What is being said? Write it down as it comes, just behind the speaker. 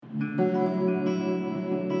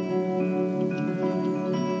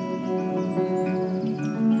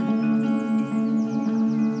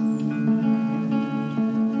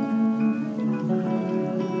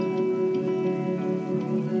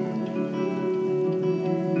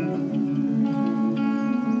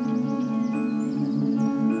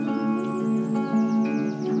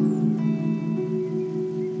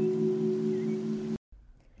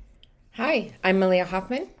Hi, I'm Malia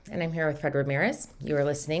Hoffman, and I'm here with Fred Ramirez. You are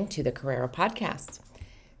listening to the Carrera Podcast.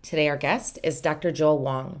 Today, our guest is Dr. Joel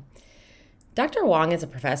Wong. Dr. Wong is a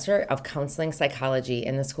professor of counseling psychology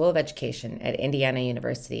in the School of Education at Indiana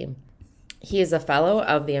University. He is a fellow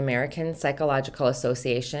of the American Psychological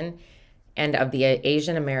Association and of the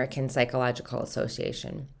Asian American Psychological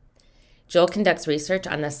Association. Joel conducts research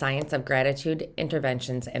on the science of gratitude,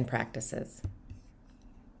 interventions, and practices.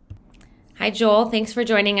 Hi, Joel. Thanks for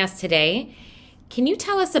joining us today. Can you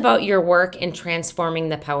tell us about your work in transforming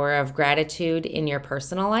the power of gratitude in your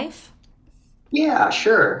personal life? Yeah,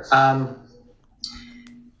 sure. So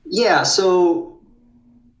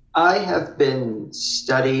I have been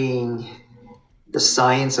studying the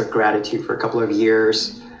science of gratitude for a couple of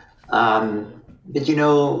years.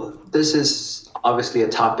 This is obviously a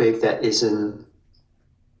topic that isn't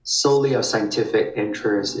solely of scientific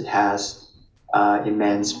interest. It has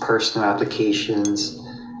immense personal applications.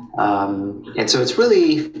 And so it's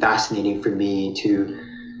really fascinating for me to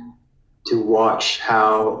watch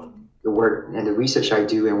how the work and the research I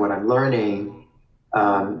do and what I'm learning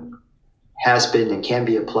has been and can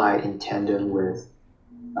be applied in tandem with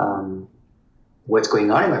what's going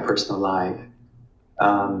on in my personal life.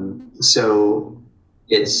 So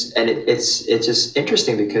it's just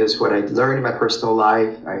interesting because what I learned in my personal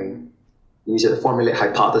life, I use it to formulate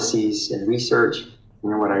hypotheses and research.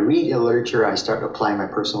 And when I read in literature, I start applying my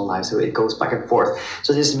personal life. So it goes back and forth.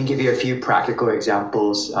 So just let me give you a few practical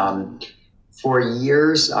examples. For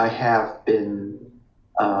years, I have been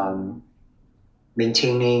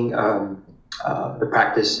maintaining the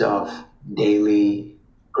practice of daily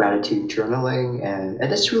gratitude journaling. And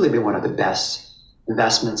it's really been one of the best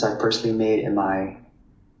investments I've personally made in my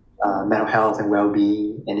mental health and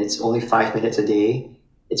well-being. And it's only 5 minutes a day.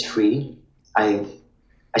 It's free. I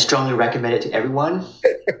strongly recommend it to everyone.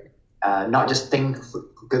 Not just think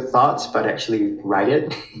good thoughts, but actually write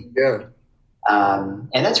it. Yeah.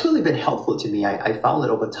 And that's really been helpful to me. I found that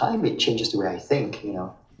over time it changes the way I think. And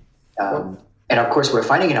of course, we're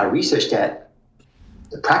finding in our research that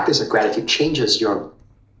the practice of gratitude changes your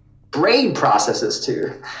brain processes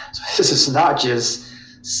too. So this is not just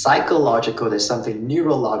psychological. There's something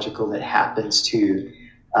neurological that happens too.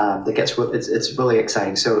 It's really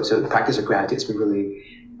exciting. So the practice of gratitude has been really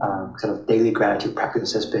kind of daily gratitude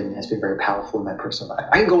practice has been very powerful in my personal life.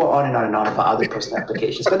 I can go on and on and on about other personal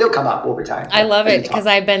applications, but they'll come up over time. I love it because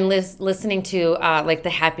I've been listening to like the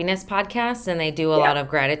happiness podcast, and they do a lot of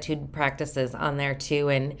gratitude practices on there too.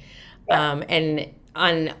 And on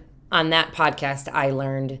that podcast, I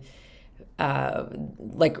learned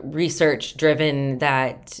like research driven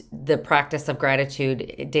that the practice of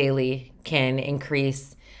gratitude daily can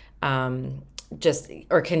increase can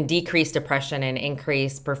decrease depression and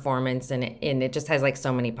increase performance, and it just has like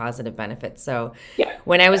so many positive benefits. So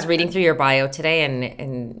when I was reading through your bio today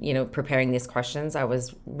and preparing these questions, I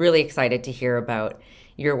was really excited to hear about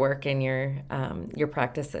your work and your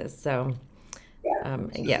practices. So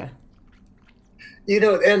And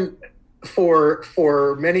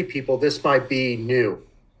for many people this might be new,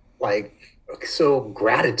 so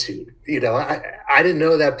gratitude, I didn't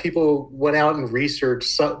know that people went out and researched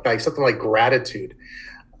something like gratitude.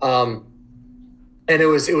 And it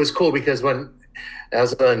was cool because when,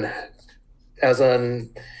 as an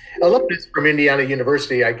alumnus from Indiana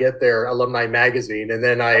University, I get their alumni magazine, and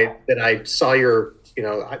then I saw your,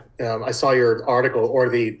 I saw your article or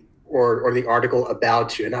the article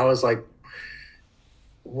about you, and I was like,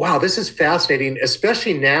 wow, this is fascinating,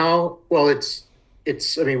 especially now. Well, I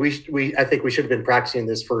think we should have been practicing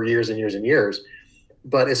this for years and years and years,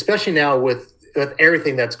 but especially now with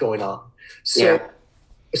everything that's going on. So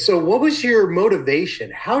what was your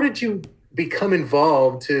motivation? How did you become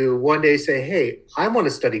involved to one day say, hey, I want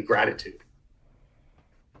to study gratitude?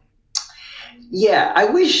 Yeah, I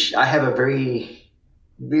wish I have a very,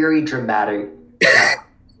 very dramatic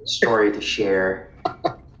story to share,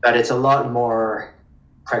 but it's a lot more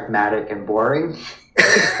pragmatic and boring,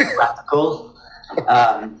 practical.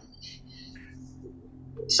 I'll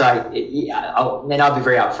be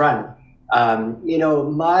very upfront.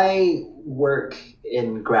 My work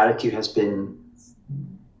in gratitude has been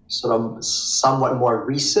sort of somewhat more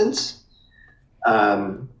recent.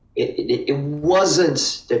 It wasn't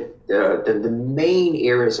the main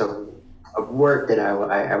areas of work that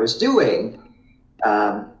I was doing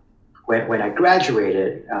when I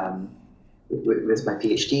graduated with my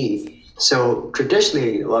PhD. So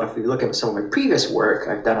traditionally, if you look at some of my previous work,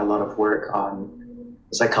 I've done a lot of work on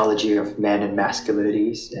the psychology of men and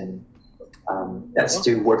masculinities, and that's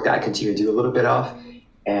still work that I continue to do a little bit of.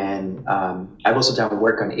 And I've also done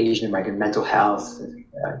work on Asian American mental health,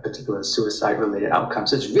 particular suicide-related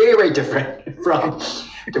outcomes. So it's very, very different from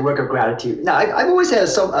the work of gratitude. Now, I've always had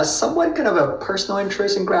a somewhat kind of a personal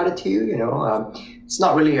interest in gratitude. It's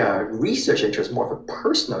not really a research interest, more of a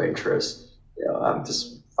personal interest.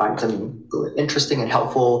 Just find them really interesting and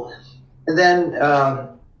helpful. And then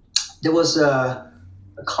there was a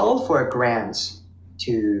call for a grant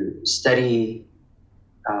to study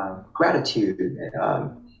gratitude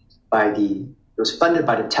it was funded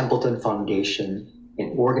by the Templeton Foundation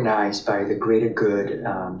and organized by the Greater Good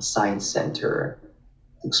Science Center.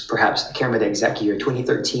 It was perhaps, I can't remember the exact year,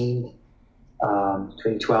 2013,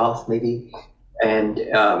 2012 maybe. And,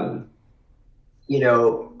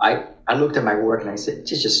 I looked at my work and I said,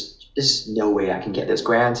 there's no way I can get this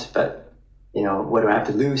grant, but, what do I have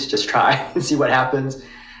to lose? Just try and see what happens.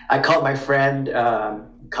 I called my friend,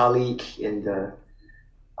 colleague in the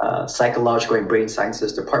psychological and brain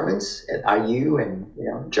sciences departments at IU, and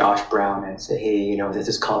Josh Brown, and say, hey, there's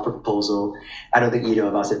this call for proposal. I don't think either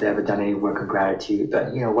of us have ever done any work on gratitude,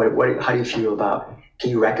 but how do you feel about? Can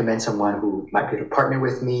you recommend someone who might be able to partner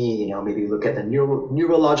with me? Maybe look at the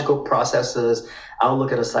neurological processes. I'll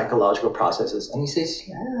look at the psychological processes. And he says,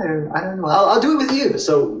 yeah, I don't know. I'll do it with you.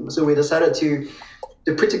 So we decided to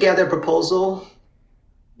put together a proposal.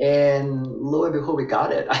 And lo and behold, we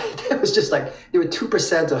got it. It was just like there were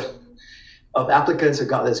 2% of applicants who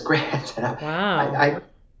got this grant. And wow! I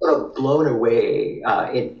sort of blown away.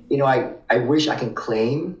 I wish I can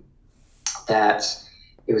claim that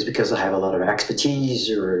it was because I have a lot of expertise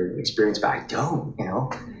or experience, but I don't.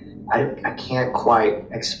 I can't quite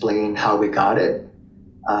explain how we got it.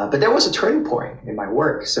 But there was a turning point in my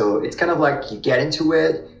work. So it's kind of like you get into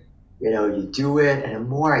it. You do it, and the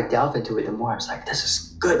more I delve into it, the more I was like, this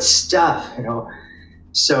is good stuff,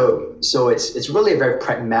 So it's really a very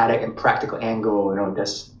pragmatic and practical angle.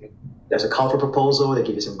 There's a call for proposal. They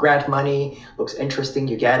give you some grant money. Looks interesting.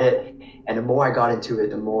 You get it. And the more I got into it,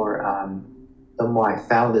 the more I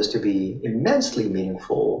found this to be immensely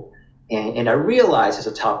meaningful. And I realized it's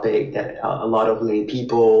a topic that a lot of lay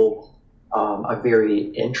people are very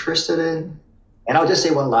interested in. And I'll just say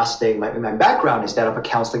one last thing. My background is that of a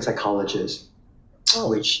counseling psychologist,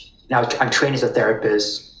 which now I'm trained as a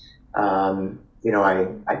therapist.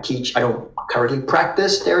 I teach. I don't currently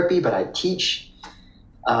practice therapy, but I teach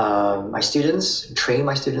my students, train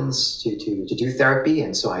my students to do therapy,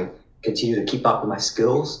 and so I continue to keep up with my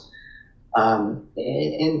skills.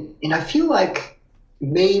 And I feel like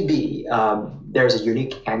maybe there's a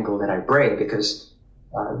unique angle that I bring because.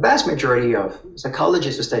 The vast majority of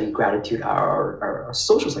psychologists who study gratitude are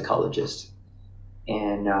social psychologists.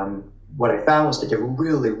 And what I found was that they're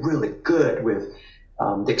really, really good with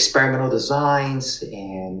the experimental designs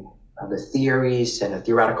and the theories and the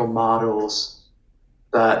theoretical models.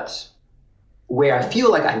 But where I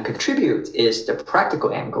feel like I can contribute is the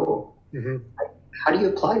practical angle. Mm-hmm. How do you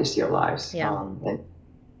apply this to your lives? Yeah. And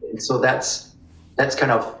so that's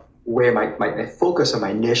kind of where my focus or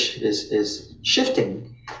my niche is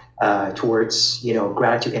shifting towards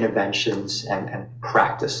gratitude interventions and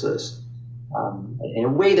practices in a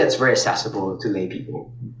way that's very accessible to lay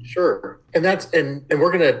people. Sure, and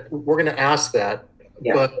we're gonna ask that.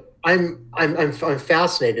 Yeah. But I'm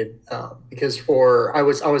fascinated because I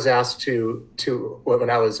was asked to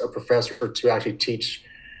when I was a professor to actually teach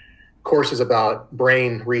courses about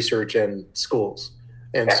brain research in schools.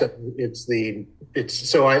 And yeah.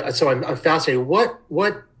 So I'm fascinated.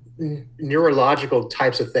 What neurological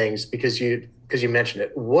types of things, because you mentioned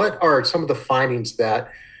it, what are some of the findings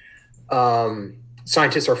that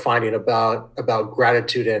scientists are finding about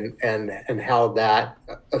gratitude and how that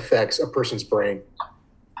affects a person's brain?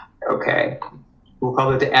 Okay, we'll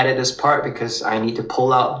probably have to edit this part because I need to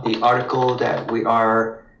pull out the article that we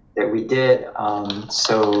did.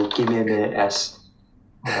 So give me a minute as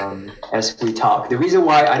we talk. The reason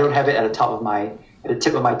why I don't have it at the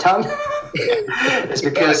tip of my tongue is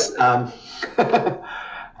because hang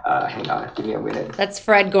on, give me a minute. That's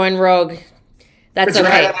Fred going rogue. That's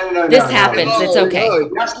okay. This happens. It's okay.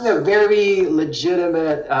 You're asking a very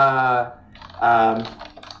legitimate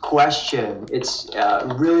question. It's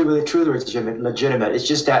really, really truly legitimate. It's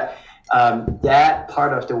just that that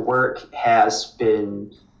part of the work has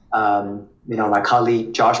been my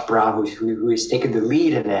colleague Josh Brown, who has taken the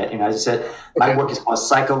lead in it. And as I said, my work is more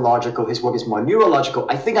psychological. His work is more neurological.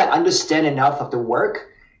 I think I understand enough of the work,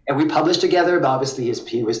 and we published together. But obviously,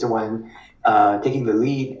 he was the one taking the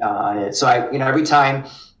lead on it. So every time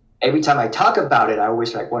I talk about it, I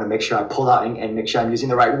always want to make sure I pull out and make sure I'm using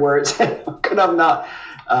the right words. Because I'm not,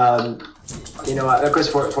 of course,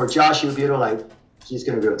 for Josh, he would be able to he's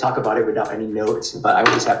going to be able to talk about it without any notes. But I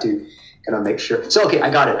always have to kind of make sure. So, okay, I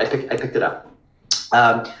got it. I picked it up.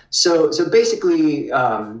 So basically,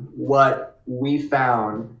 what we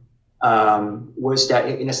found was that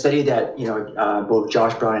in a study that both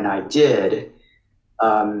Josh Brown and I did,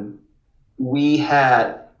 we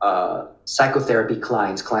had psychotherapy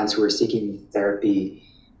clients who were seeking therapy,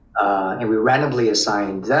 and we randomly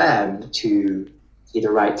assigned them to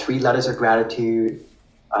either write 3 letters of gratitude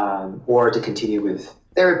or to continue with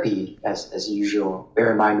therapy as usual.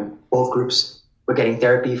 Bear in mind, both groups were getting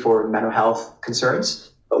therapy for mental health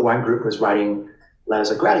concerns, but one group was writing letters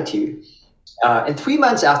of gratitude. And 3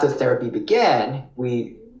 months after therapy began,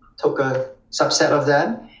 we took a subset of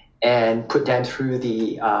them and put them through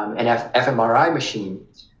the an fMRI machine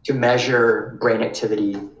to measure brain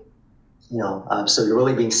activity. So you're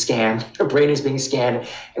really being scanned. Your brain is being scanned,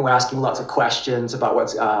 and we're asking lots of questions about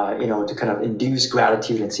what's, to kind of induce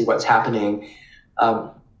gratitude and see what's happening.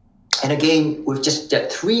 And again, with just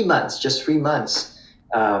 3 months,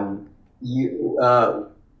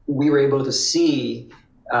 we were able to see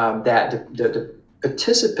that the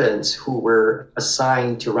participants who were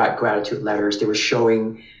assigned to write gratitude letters, they were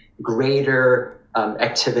showing greater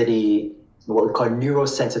activity, what we call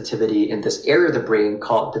neurosensitivity, in this area of the brain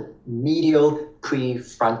called the medial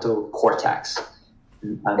prefrontal cortex.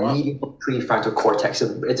 Medial prefrontal cortex.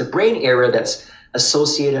 So it's a brain area that's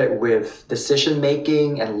associated with decision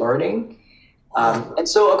making and learning. And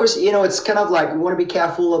so, of course, it's kind of like we want to be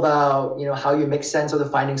careful about, how you make sense of the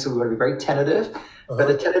findings. So we want to be very tentative. Uh-huh. But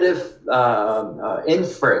the tentative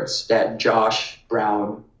inference that Josh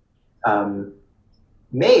Brown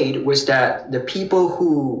made was that the people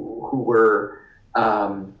who were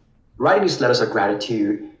writing these letters of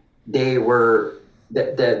gratitude, there were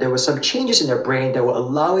some changes in their brain that were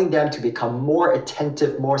allowing them to become more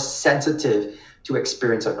attentive, more sensitive to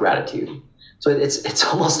experience of gratitude. So it's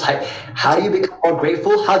almost like, how do you become more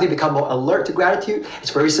grateful? How do you become more alert to gratitude?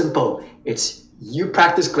 It's very simple. It's you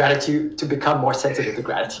practice gratitude to become more sensitive to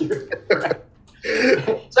gratitude. Right?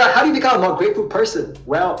 So how do you become a more grateful person?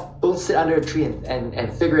 Well, don't sit under a tree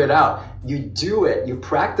and figure it out. You do it, you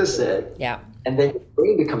practice it. Yeah. And then your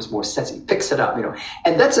brain becomes more sensitive, picks it up,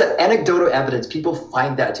 And that's an anecdotal evidence. People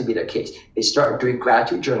find that to be the case. They start doing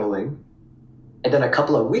gratitude journaling. And then a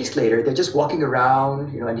couple of weeks later, they're just walking around,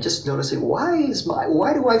 and you're just noticing, why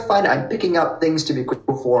do I find I'm picking up things to be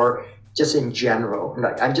grateful for just in general?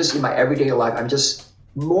 Like, I'm just in my everyday life, I'm just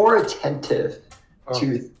more attentive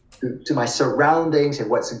to my surroundings and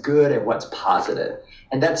what's good and what's positive.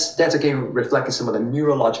 And that's again reflecting some of the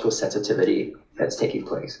neurological sensitivity that's taking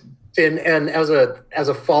place. And as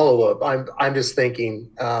a follow-up, I'm just thinking,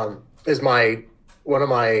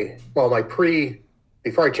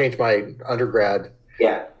 before I changed my undergrad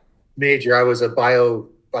major, I was a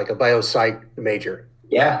biopsych major.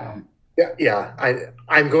 Yeah.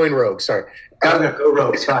 I'm going rogue. Sorry. Go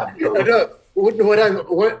rogue. It's fine.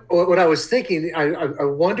 What I was thinking, I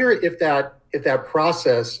wonder if that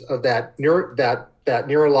process of that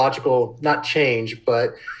neurological, not change,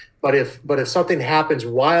 but if something happens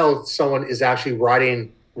while someone is actually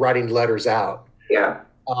writing letters out. Yeah.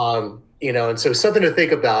 And so something to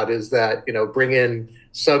think about is that, bring in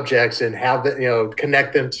subjects and have them,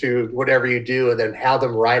 connect them to whatever you do, and then have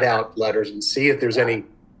them write out letters and see if there's any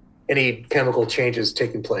chemical changes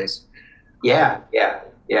taking place. Yeah.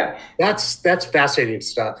 That's fascinating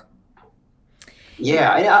stuff.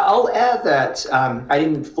 Yeah, and I'll add that I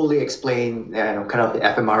didn't fully explain kind of the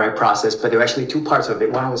fMRI process, but there were actually 2 parts of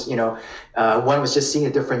it. One was, one was just seeing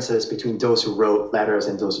the differences between those who wrote letters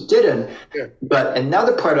and those who didn't. Yeah. But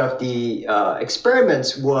another part of the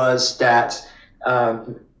experiments was that, while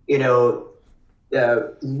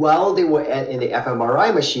they were in the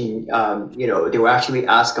fMRI machine, they were actually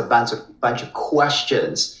asked a bunch of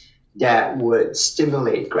questions that would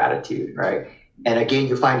stimulate gratitude, right? And again,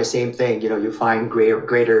 you find the same thing. You find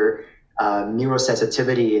greater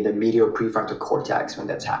neurosensitivity in the medial prefrontal cortex when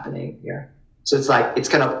that's happening. Yeah. So it's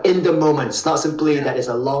kind of in the moment. It's not simply that it's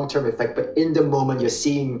a long-term effect, but in the moment you're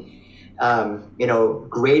seeing,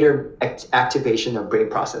 greater activation of brain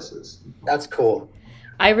processes. That's cool.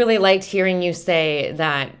 I really liked hearing you say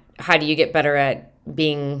that. How do you get better at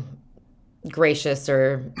being gracious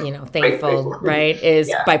or thankful, right,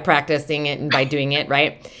 is by practicing it and by doing it,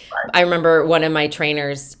 right? I remember one of my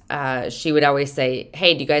trainers, she would always say,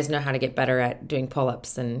 hey, do you guys know how to get better at doing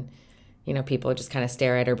pull-ups? And people would just kind of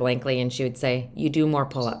stare at her blankly, and she would say, you do more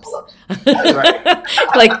pull-ups. That's right.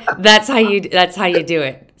 Like that's how you do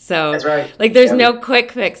it. So that's right. Like there's no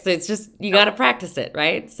quick fix. It's just you got to practice it,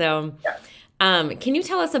 right? So can you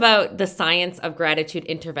tell us about the science of gratitude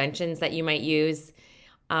interventions that you might use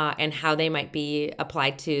and how they might be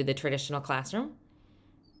applied to the traditional classroom?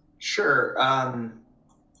 Sure.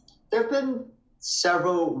 There have been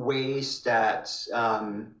several ways that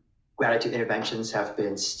gratitude interventions have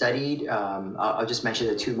been studied. I'll just mention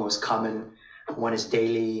the two most common. One is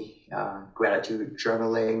daily gratitude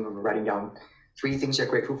journaling, writing down 3 things you're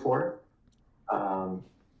grateful for. I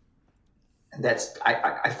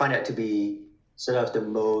find that to be sort of the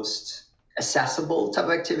most accessible type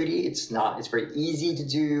of activity. It's very easy to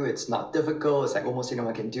do. It's not difficult. It's like almost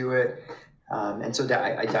anyone can do it. And so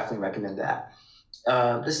that I definitely recommend that.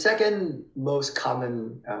 The second most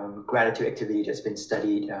common gratitude activity that's been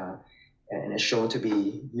studied and is shown to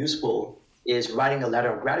be useful is writing a letter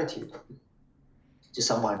of gratitude to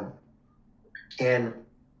someone. And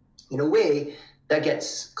in a way, that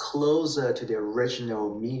gets closer to the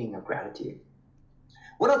original meaning of gratitude.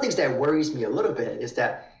 One of the things that worries me a little bit is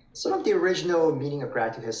that sort of the original meaning of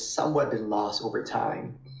gratitude has somewhat been lost over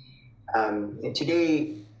time. And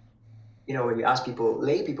today, when you ask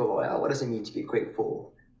lay people, well, what does it mean to be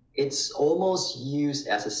grateful? It's almost used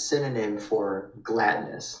as a synonym for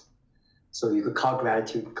gladness. So you could call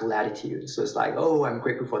gratitude gratitude. So it's like, oh, I'm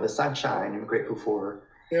grateful for the sunshine. I'm grateful for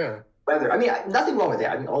weather. I mean, nothing wrong with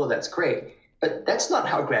that. I mean, all of that's great. But that's not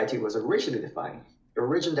how gratitude was originally defined. The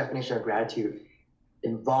original definition of gratitude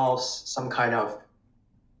involves some kind of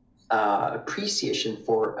appreciation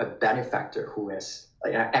for a benefactor who has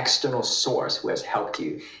like an external source who has helped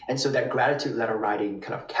you. And so that gratitude letter writing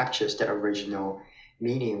kind of captures that original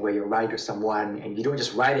meaning where you write to someone and you don't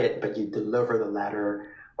just write it, but you deliver the letter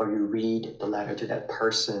or you read the letter to that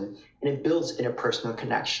person. And it builds interpersonal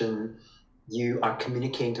connection. You are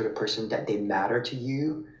communicating to the person that they matter to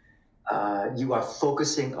you. You are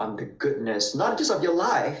focusing on the goodness, not just of your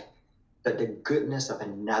life, but the goodness of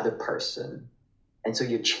another person. And so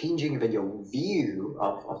you're changing even your view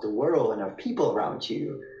of the world and of people around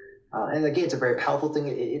you. And again, it's a very powerful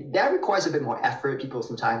thing. That requires a bit more effort. People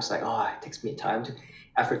sometimes like, it takes me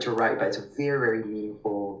effort to write, but it's a very, very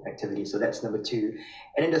meaningful activity. So that's number 2.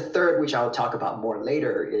 And then the third, which I'll talk about more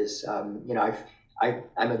later, is, I'm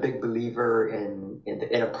a big believer in the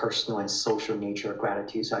interpersonal and social nature of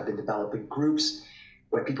gratitude. So I've been developing groups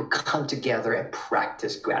where people come together and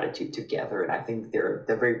practice gratitude together. And I think they're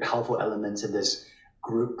very powerful elements in this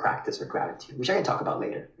group practice of gratitude, which I can talk about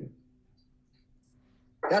later.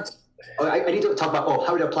 I need to talk about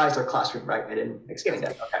how it applies to a classroom, right? I didn't explain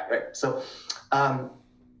that. Okay, right. So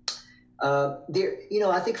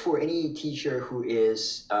I think for any teacher who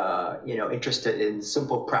is interested in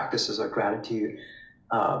simple practices of gratitude,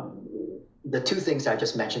 the 2 things I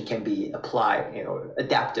just mentioned can be applied,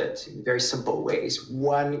 adapted in very simple ways.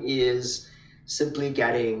 One is simply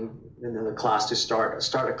getting the class to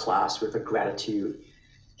start a class with a gratitude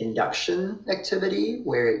induction activity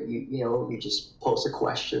where you just pose a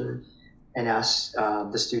question and ask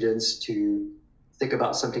the students to think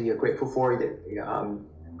about something you're grateful for.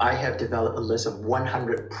 I have developed a list of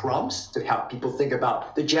 100 prompts to help people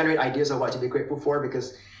to generate ideas of what to be grateful for,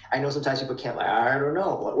 because I know sometimes people can't, I don't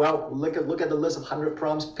know. Well, look at the list of 100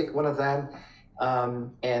 prompts, pick one of them,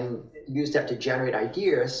 and use that to generate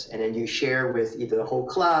ideas, and then you share with either the whole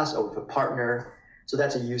class or with a partner. So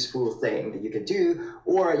that's a useful thing that you can do.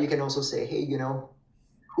 Or you can also say, hey,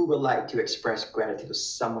 who would like to express gratitude to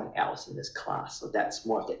someone else in this class? So that's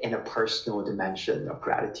more of the interpersonal dimension of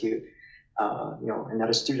gratitude.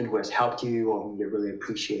 Another student who has helped you or you really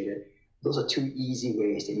appreciate it. Those are 2 easy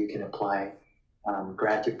ways that you can apply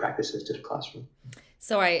gratitude practices to the classroom.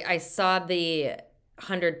 So I saw the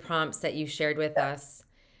 100 prompts that you shared with us,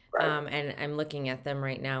 right. And I'm looking at them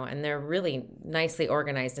right now, and they're really nicely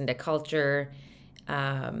organized into culture,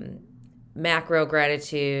 macro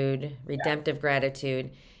gratitude, redemptive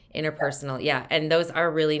gratitude, interpersonal. Yeah, and those are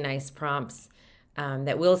really nice prompts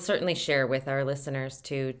that we'll certainly share with our listeners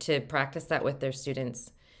to practice that with their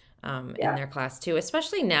students in their class too,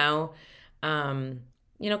 especially now.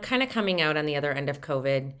 Kind of coming out on the other end of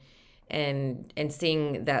COVID and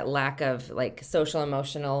seeing that lack of like social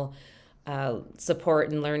emotional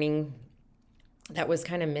support and learning that was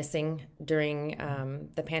kind of missing during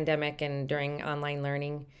the pandemic and during online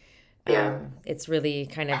learning. It's really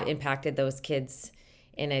kind of impacted those kids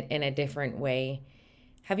in a different way.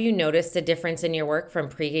 Have you noticed a difference in your work from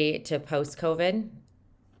pre to post COVID?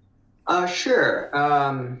 Sure.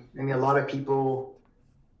 A lot of people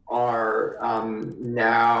are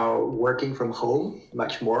now working from home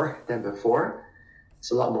much more than before.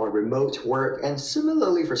 It's a lot more remote work. And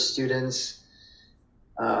similarly for students,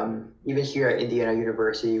 even here at Indiana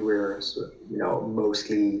University, we're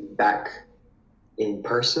mostly back in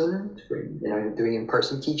person, doing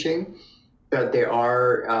in-person teaching. But there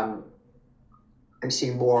are I'm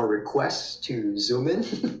seeing more requests to Zoom in.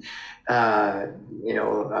 And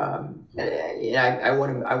I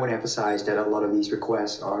want to emphasize that a lot of these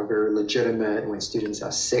requests are very legitimate when students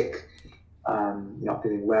are sick, not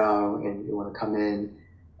feeling well, and you want to come in,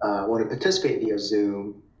 want to participate via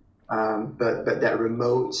Zoom. But that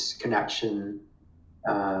remote connection,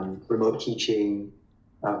 remote teaching,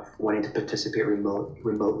 wanting to participate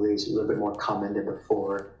remotely is a little bit more common than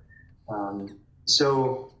before.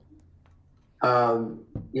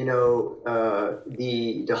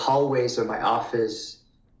 The hallways of my office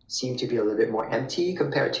seem to be a little bit more empty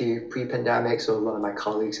compared to pre-pandemic. So a lot of my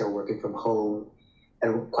colleagues are working from home. I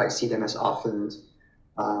don't quite see them as often.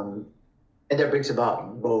 And that brings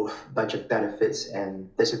about both a bunch of benefits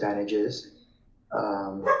and disadvantages.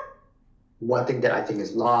 One thing that I think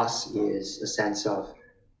is lost is a sense of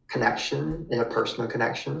connection, interpersonal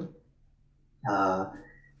connection.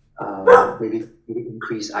 Maybe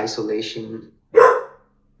increase isolation.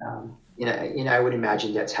 I would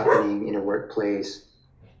imagine that's happening in a workplace,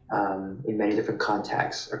 in many different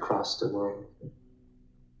contexts across the world.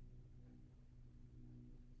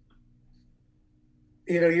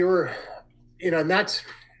 And that's,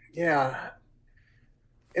 yeah.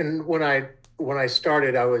 And when I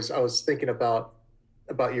started, I was thinking about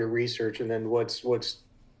your research and then what's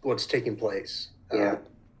taking place. Yeah.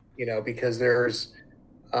 Because there's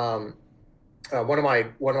one of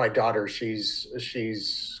my daughters.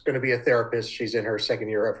 She's going to be a therapist. She's in her second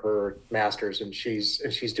year of her master's, and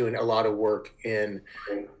she's doing a lot of work in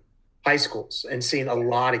high schools and seeing a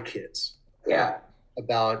lot of kids. Yeah.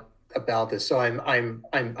 About this. So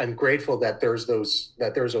I'm grateful that there's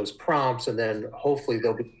those prompts, and then hopefully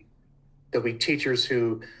there'll be teachers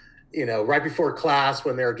who, right before class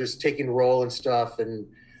when they're just taking roll and stuff, and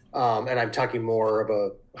I'm talking more of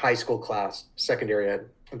a high school class, secondary ed,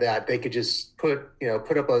 that they could just put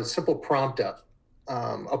up a simple prompt up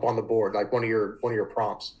on the board, like one of your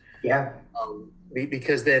prompts. Yeah.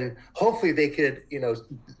 Because then hopefully they could,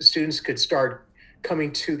 students could start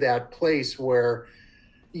coming to that place where,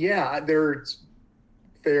 yeah, there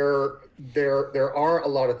are a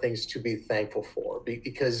lot of things to be thankful for,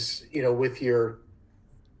 because with your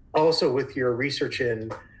research in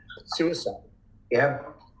suicide. Yeah.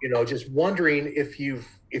 Just wondering if you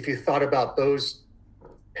thought about those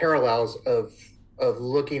parallels of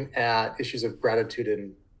looking at issues of gratitude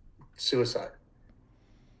and suicide.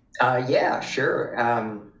 Yeah, sure.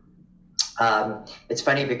 It's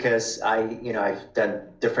funny because I've done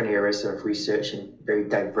different areas of research in very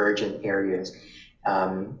divergent areas,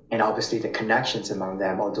 and obviously the connections among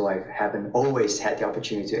them, although I haven't always had the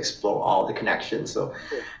opportunity to explore all the connections. So,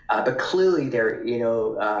 but clearly they're,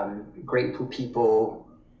 grateful people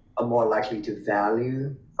are more likely to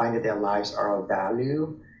find that their lives are of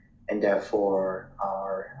value, and therefore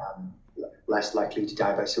are less likely to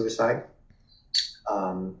die by suicide.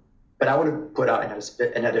 But I want to put out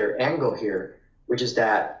another angle here, which is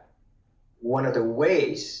that one of the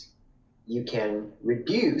ways you can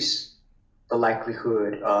reduce the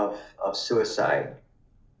likelihood of suicide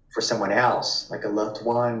for someone else, like a loved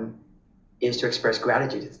one, is to express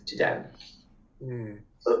gratitude to them.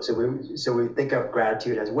 So we think of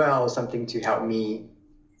gratitude as well, something to help me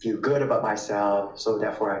feel good about myself, so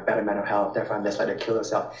therefore I have better mental health, therefore I'm less likely to kill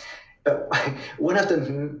myself. But one of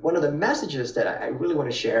the messages that I really want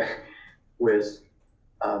to share with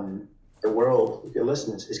the world, with your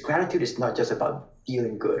listeners, is gratitude is not just about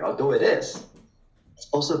feeling good, although it is. It's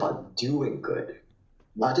also about doing good.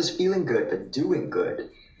 Not just feeling good, but doing good.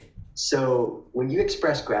 So when you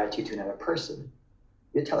express gratitude to another person,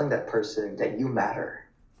 you're telling that person that you matter,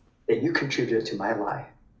 that you contributed to my life,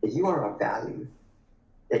 that you are of value,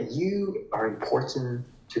 that you are important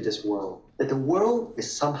to this world, that the world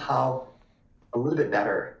is somehow a little bit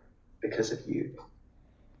better because of you.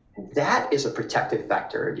 And that is a protective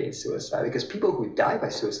factor against suicide, because people who die by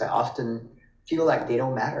suicide often feel like they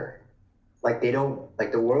don't matter. Like the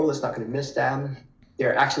world is not going to miss them.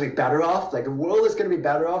 They're actually better off. Like the world is going to be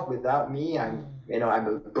better off without me. I'm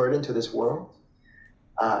a burden to this world.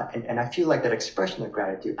 And I feel like that expression of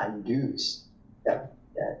gratitude undoes that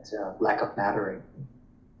lack of mattering.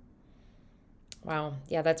 Wow.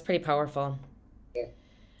 Yeah, that's pretty powerful. Yeah.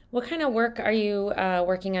 What kind of work are you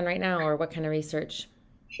working on right now, or what kind of research?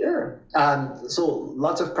 Sure. So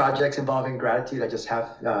lots of projects involving gratitude. I just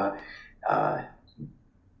have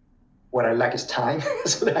what I lack is time,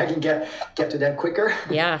 so that I can get to them quicker.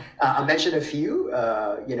 Yeah. I'll mention a few.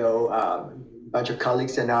 A bunch of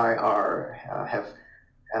colleagues and I have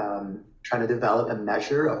trying to develop a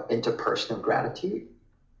measure of interpersonal gratitude.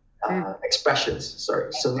 Expressions,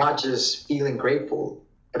 sorry. So not just feeling grateful,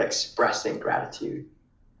 but expressing gratitude.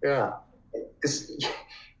 Yeah. because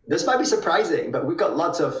this might be surprising, but we've got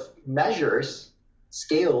lots of measures,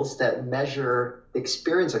 scales that measure the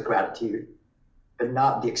experience of gratitude, but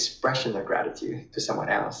not the expression of gratitude to someone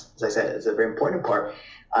else. As I said, it's a very important part.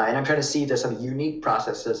 And I'm trying to see if there's some unique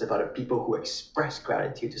processes about people who express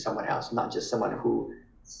gratitude to someone else, not just someone who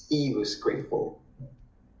feels grateful.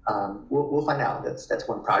 We'll find out. That's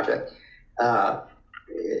one project. I've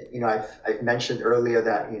mentioned earlier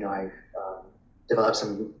that I've developed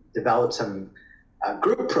some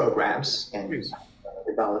group programs and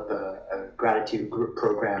developed a gratitude group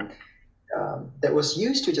program that was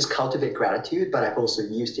used to just cultivate gratitude, but I've also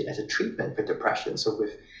used it as a treatment for depression. So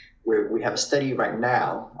we have a study right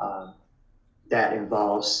now that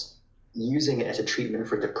involves using it as a treatment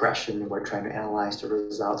for depression. We're trying to analyze the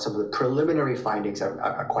results. Some of the preliminary findings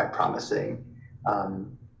are quite promising.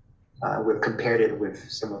 We've compared it with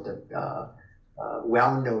some of the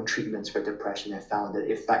well-known treatments for depression and found that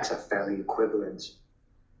effects are fairly equivalent.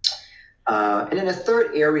 And then a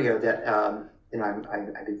third area that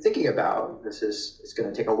I've been thinking about, it's going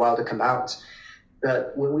to take a while to come out,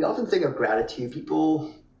 but when we often think of gratitude,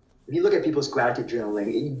 if you look at people's gratitude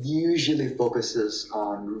journaling, it usually focuses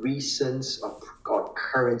on recent or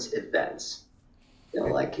current events.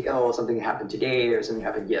 Like, something happened today or something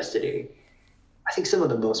happened yesterday. I think some of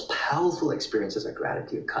the most powerful experiences of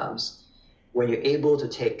gratitude comes when you're able to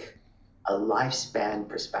take a lifespan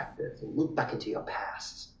perspective and look back into your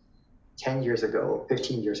past. 10 years ago,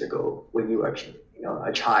 15 years ago, when you were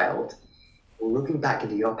a child, looking back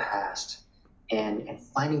into your past and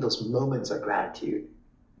finding those moments of gratitude.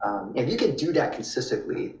 If you can do that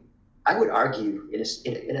consistently, I would argue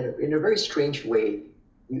in a very strange way,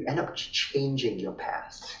 you end up changing your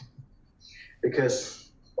past. Because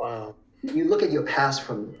Wow. you look at your past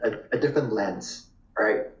from a different lens,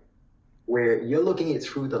 right? Where you're looking at it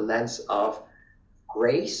through the lens of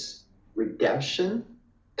grace, redemption,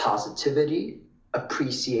 positivity,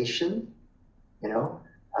 appreciation,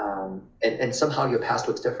 and somehow your past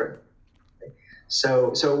looks different.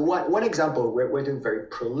 So one example, we're doing very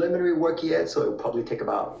preliminary work yet, so it'll probably take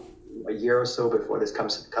about a year or so before this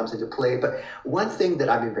comes into play. But one thing that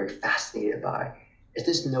I've been very fascinated by is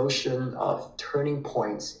this notion of turning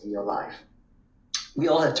points in your life. We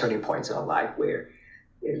all have turning points in our life where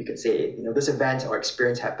you could say, this event or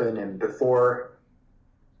experience happened, and before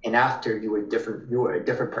and after you were a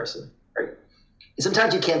different person, right? And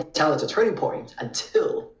sometimes you can't tell it's a turning point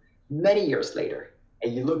until many years later,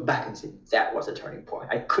 and you look back and say, that was a turning point.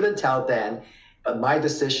 I couldn't tell then, but my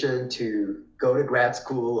decision to go to grad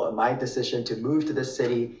school or my decision to move to this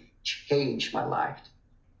city changed my life.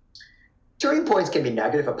 Turning points can be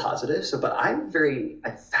negative or positive, but I'm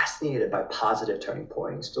fascinated by positive turning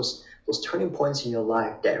points, those turning points in your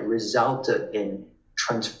life that resulted in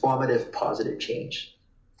transformative positive change.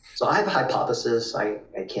 So I have a hypothesis. I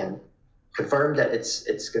can confirm that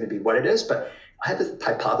it's going to be what it is, but I have a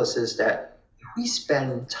hypothesis that if we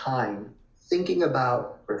spend time thinking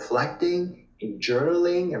about, reflecting, and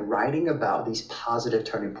journaling and writing about these positive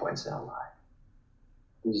turning points in our life,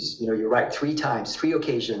 you write 3 times, 3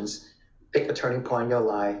 occasions, pick a turning point in your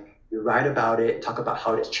life, you write about it, talk about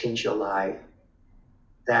how it's changed your life,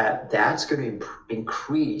 that's going to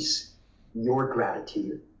increase your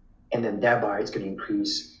gratitude, and then thereby it's going to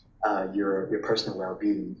increase your personal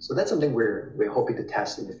well-being. So that's something we're hoping to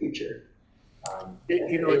test in the future.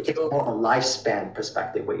 It's more a lifespan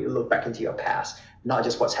perspective where you look back into your past, not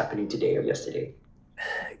just what's happening today or yesterday.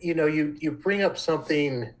 You bring up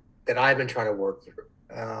something that I've been trying to work through.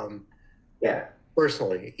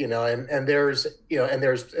 Personally, and there's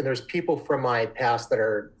people from my past that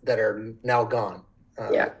are now gone.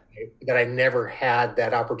 That I never had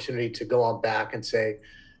that opportunity to go on back and say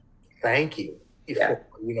thank you for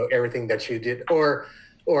everything that you did, or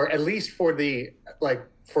at least for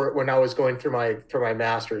when I was going through my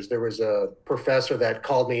master's, there was a professor that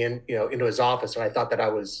called me into his office, and I thought that I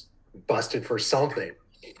was busted for something,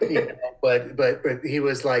 but he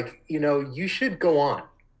was like, you should go on.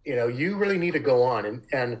 You really need to go on.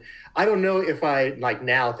 And I don't know if I,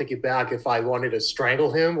 now thinking back, if I wanted to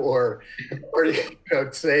strangle him or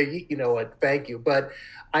say, what, thank you. But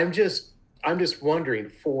I'm just wondering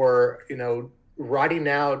for, writing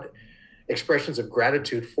out expressions of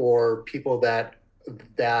gratitude for people that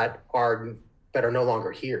are no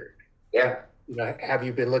longer here. Yeah. Have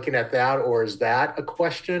you been looking at that, or is that a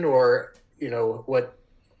question, or, what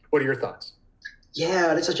are your thoughts?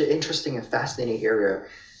 Yeah, that's such an interesting and fascinating area.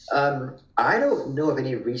 I don't know of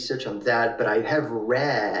any research on that, but I have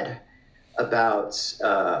read about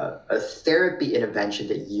a therapy intervention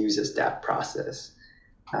that uses that process.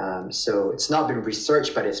 So it's not been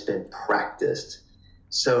researched, but it's been practiced.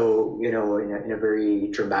 So, in a very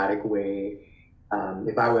dramatic way,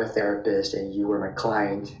 if I were a therapist and you were my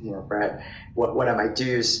client, Brett, what I might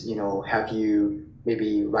do is, have you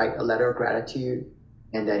maybe write a letter of gratitude,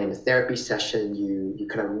 and then in the therapy session, you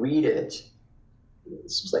kind of read it.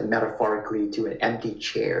 It's like metaphorically to an empty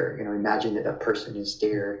chair. Imagine that person is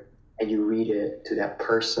there, and you read it to that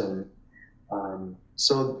person,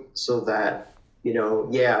 so that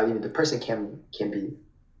the person can be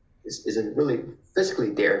isn't really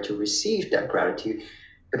physically there to receive that gratitude,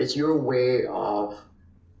 but it's your way of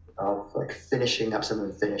like finishing up some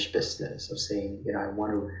unfinished business, of saying, I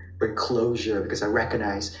want to bring closure because I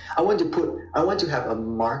recognize I want to have a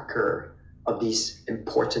marker of these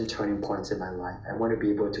important turning points in my life. I want to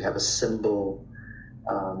be able to have a symbol,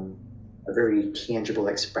 a very tangible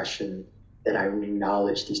expression that I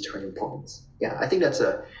acknowledge these turning points. Yeah, I think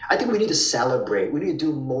we need to celebrate. We need to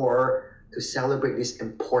do more to celebrate these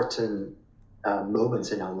important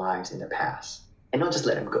moments in our lives in the past, and not just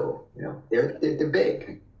let them go. They're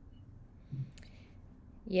big.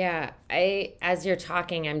 Yeah, as you're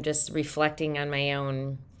talking, I'm just reflecting on my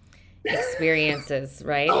own experiences,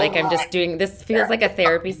 right? Oh Like I'm my. just doing this feels like a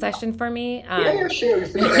therapy session for me. Yeah, sure.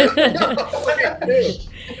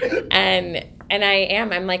 And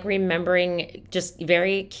I'm like remembering just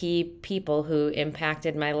very key people who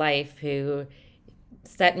impacted my life, who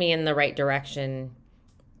set me in the right direction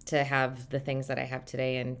to have the things that I have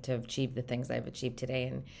today and to achieve the things I've achieved today.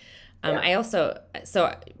 And Yeah. I also,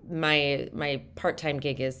 so my part-time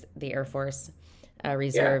gig is the Air Force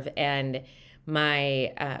Reserve, and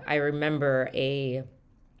I remember a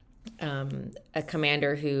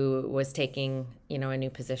commander who was taking, a new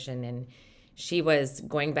position, and she was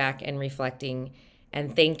going back and reflecting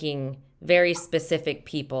and thanking very specific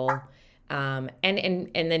people, and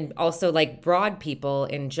then also like broad people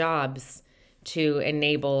in jobs to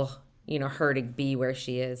enable, her to be where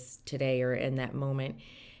she is today or in that moment.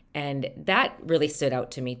 And that really stood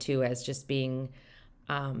out to me too, as just being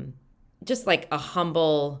just like a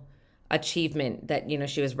humble achievement that,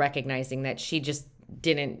 she was recognizing that she just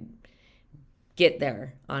didn't get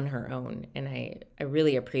there on her own. And I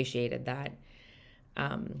really appreciated that.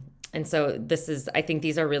 And so I think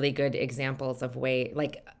these are really good examples of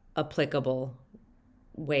applicable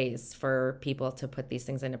ways for people to put these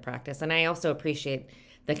things into practice. And I also appreciate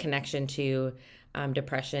the connection to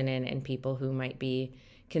depression and people who might be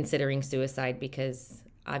considering suicide, because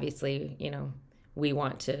obviously, we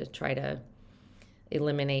want to try to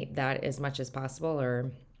eliminate that as much as possible,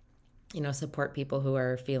 or, support people who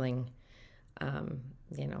are feeling,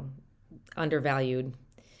 undervalued.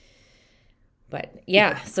 But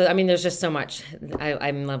yeah, so I mean, there's just so much.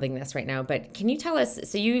 I'm loving this right now. But can you tell us?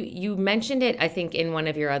 So you mentioned it, I think, in one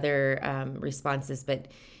of your other responses. But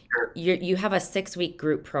you have a 6-week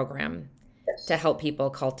group program to help people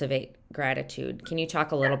cultivate gratitude. Can you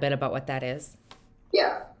talk a little bit about what that is?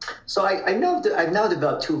 Yeah. So I've now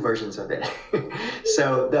developed 2 versions of it.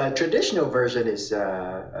 So the traditional version is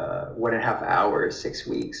 1.5 hours, 6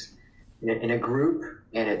 weeks in a group.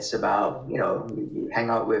 And it's about, you hang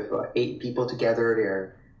out with 8 people together. There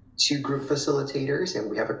are 2 group facilitators,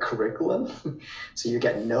 and we have a curriculum. So you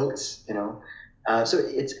get notes, So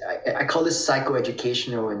I call this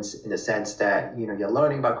psychoeducational in the sense that, you're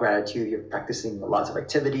learning about gratitude, you're practicing lots of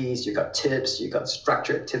activities, you got tips, you got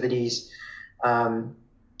structured activities.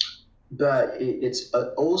 But it's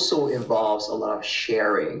also involves a lot of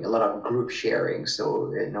sharing, a lot of group sharing.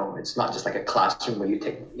 So, it's not just like a classroom where you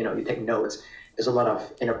take notes. There's a lot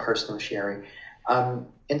of interpersonal sharing.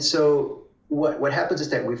 And so what happens is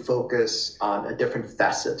that we focus on a different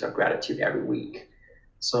facet of gratitude every week.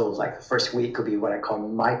 So like the first week could be what I call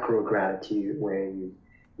micro gratitude, where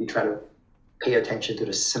you try to pay attention to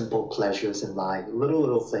the simple pleasures in life,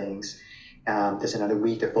 little things. There's another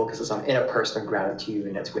week that focuses on interpersonal gratitude,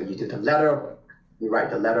 and that's where you write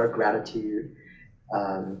the letter of gratitude,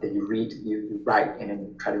 that you write and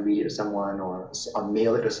then try to read it to someone or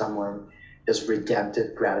mail it to someone. There's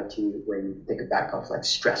redemptive gratitude, where you think back of like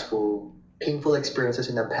stressful, painful experiences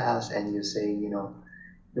in the past, and you say, in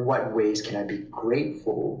what ways can I be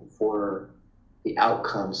grateful for the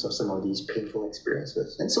outcomes of some of these painful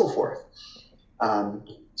experiences, and so forth.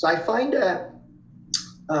 So I find that,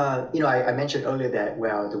 I mentioned earlier that,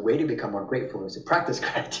 the way to become more grateful is to practice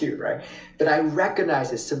gratitude, right? But I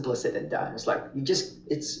recognize it's simpler said than done. It's like,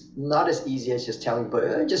 it's not as easy as just telling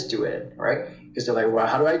people, just do it, right? Because they're like, well,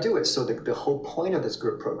 how do I do it? So the whole point of this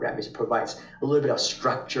group program is it provides a little bit of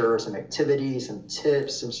structure, some activities, some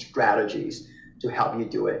tips, some strategies to help you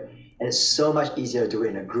do it. And it's so much easier to do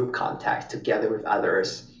it in a group context together with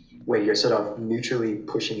others, where you're sort of mutually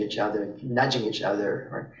pushing each other, nudging each other,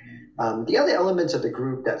 right? The other elements of the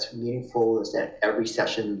group that's meaningful is that every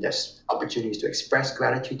session there's opportunities to express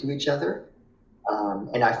gratitude to each other.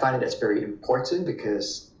 And I find that's very important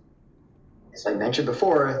because, as I mentioned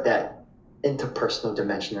before, that interpersonal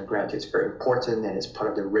dimension of gratitude is very important and it's part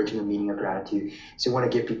of the original meaning of gratitude. So you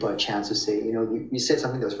want to give people a chance to say, you said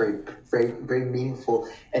something that was very, very, very meaningful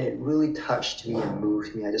and it really touched me and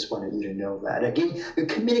moved me. I just wanted you to know that. And again, you're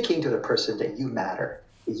communicating to the person that you matter.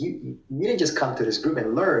 You didn't just come to this group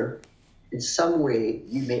and learn. In some way,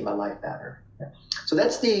 you made my life better. So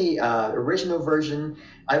that's the original version.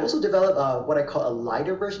 I also developed what I call a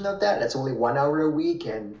lighter version of that. That's only 1 hour a week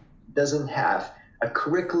and doesn't have a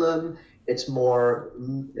curriculum. It's more,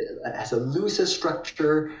 has a looser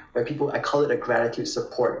structure where I call it a gratitude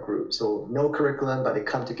support group. So no curriculum, but they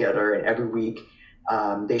come together and every week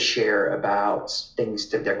they share about things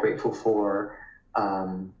that they're grateful for.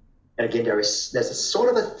 And again, there's a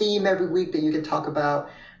sort of a theme every week that you can talk about.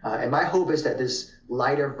 And my hope is that this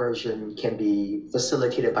lighter version can be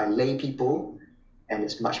facilitated by lay people and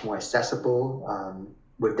it's much more accessible.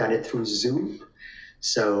 We've done it through Zoom.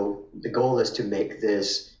 So the goal is to make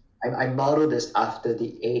this, I modeled this after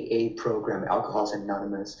the AA program, Alcoholics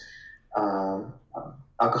Anonymous.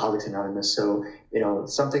 So,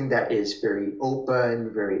 something that is very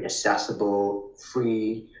open, very accessible,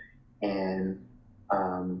 free, and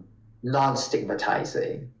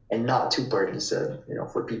non-stigmatizing, and not too burdensome,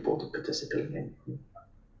 for people to participate in.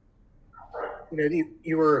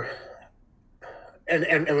 You were,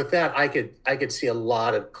 and with that, I could see a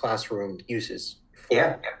lot of classroom uses.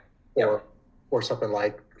 Or something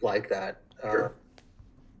like that, Sure.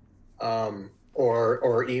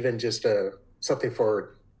 or even just something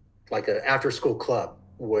for like an after school club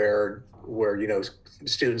where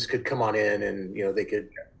students could come on in and they could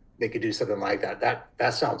do something like that.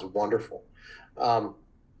 That sounds wonderful.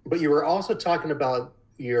 But you were also talking about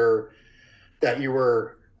that you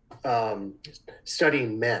were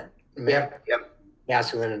studying men,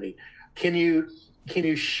 masculinity. Can you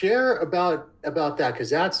share about that? Because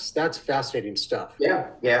that's fascinating stuff.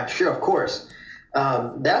 Yeah, sure, of course.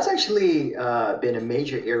 That's actually been a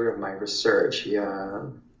major area of my research.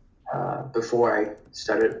 Before I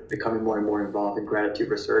started becoming more and more involved in gratitude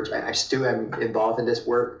research, I still am involved in this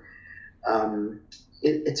work.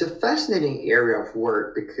 It's a fascinating area of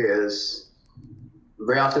work because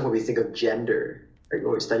very often when we think of gender, right,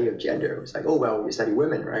 when we study of gender, it's like, oh, well, we study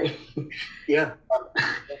women, right? Yeah.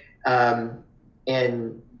 I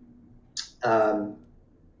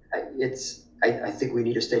think we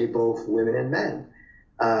need to study both women and men.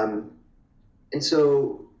 And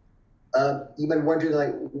so you might wonder,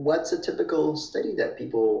 like, what's a typical study that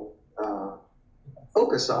people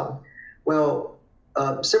focus on? Well,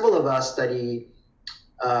 several of us study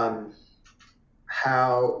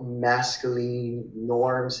how masculine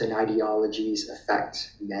norms and ideologies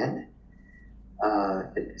affect men,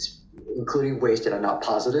 including ways that are not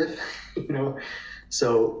positive,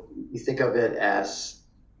 So you think of it as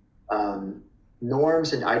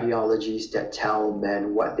norms and ideologies that tell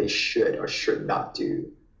men what they should or should not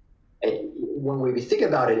do. And one way we think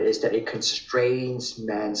about it is that it constrains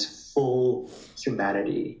men's full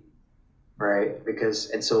humanity, right?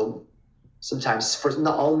 And so sometimes, for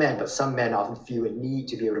not all men, but some men often feel a need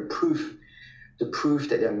to be able to prove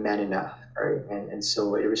that they're man enough, right? And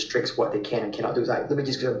so it restricts what they can and cannot do. Let me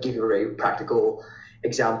just give you a very practical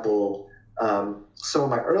example. Some of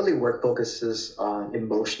my early work focuses on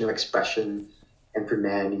emotional expression, and for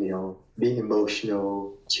men, being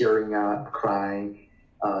emotional, tearing up, crying,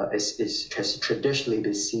 has traditionally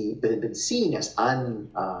been seen as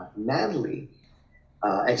unmanly,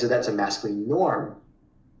 and so that's a masculine norm.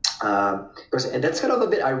 And that's kind of a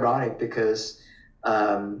bit ironic because,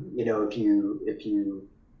 if you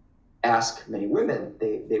ask many women,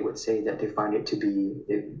 they would say that they find it to be,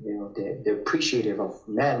 they're appreciative of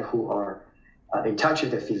men who are in touch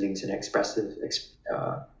with their feelings and expressive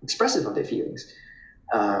of their feelings.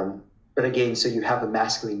 But again, so you have a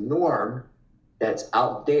masculine norm that's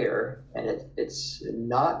out there, and it's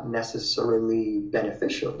not necessarily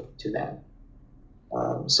beneficial to men.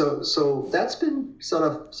 So that's been sort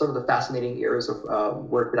of some of the fascinating areas of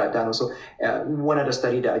work that I've done. Also, one other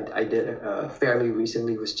study that I did fairly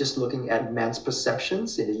recently was just looking at men's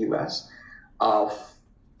perceptions in the U.S. of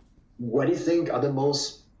what do you think are the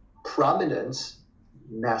most prominent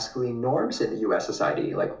masculine norms in the U.S.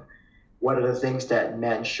 society? Like, what are the things that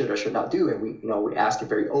men should or should not do? And we ask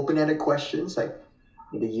very open-ended questions like,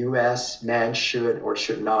 in the U.S., men should or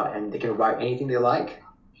should not, and they can write anything they like.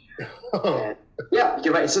 And, yeah,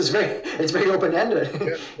 you're right. So it's very open-ended.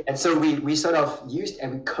 Yeah. And so we sort of used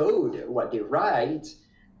and we code what they write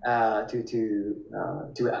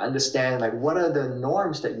to understand like what are the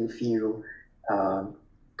norms that you feel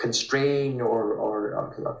constrain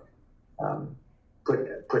or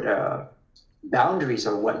put boundaries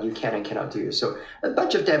on what you can and cannot do. So a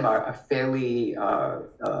bunch of them are fairly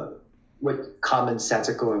what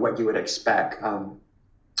commonsensical and what you would expect.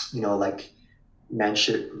 Like men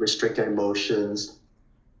should restrict their emotions.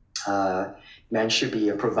 Men should be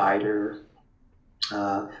a provider.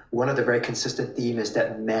 One of the very consistent themes is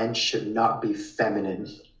that men should not be feminine.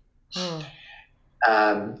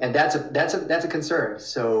 And that's a concern.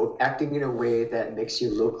 So acting in a way that makes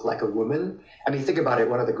you look like a woman. I mean, think about it.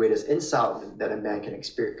 One of the greatest insults that a man can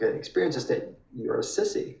experience is that you're a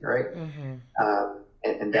sissy, right?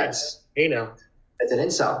 And that's that's an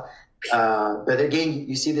insult. But again,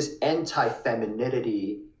 you see this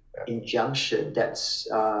anti-femininity injunction that's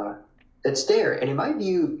there, and in my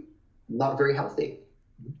view, not very healthy.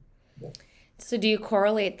 So do you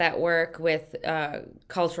correlate that work with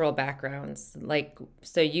cultural backgrounds? Like,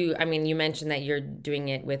 so you mentioned that you're doing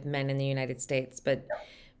it with men in the United States, but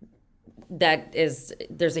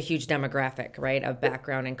there's a huge demographic, right, of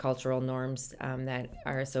background and cultural norms that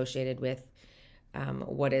are associated with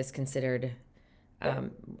what is considered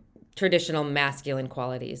traditional masculine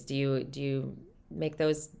qualities. Do you make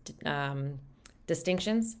those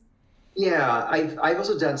distinctions? Yeah, I've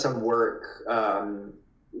also done some work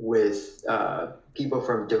with people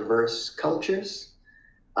from diverse cultures.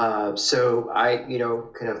 So I,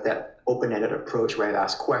 kind of that open-ended approach where I've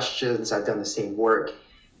asked questions. I've done the same work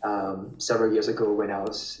several years ago when I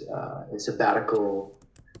was in sabbatical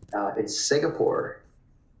in Singapore.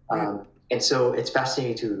 And so it's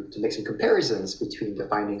fascinating to make some comparisons between the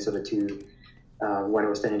findings of the two. One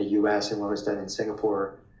was done in the US and one was done in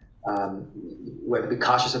Singapore. We have to be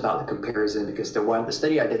cautious about the comparison because the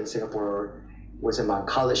study I did in Singapore was among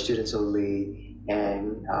college students only,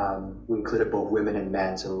 and we included both women and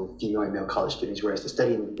men, so female and male college students, whereas the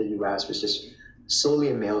study in the US was just solely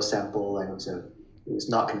a male sample, and it was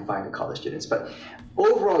not confined to college students. But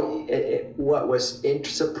overall, what was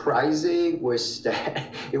surprising was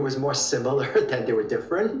that it was more similar than they were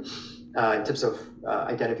different in terms of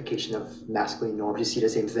identification of masculine norms. You see the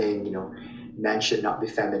same thing, men should not be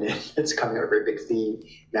feminine. It's coming out a very big theme.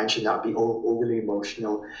 Men should not be overly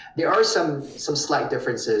emotional. There are some slight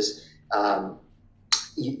differences.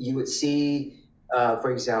 You would see,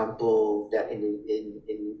 for example, that in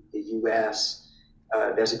the U.S.,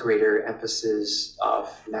 there's a greater emphasis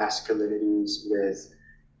of masculinities with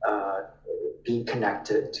being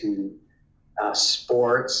connected to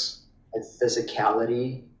sports and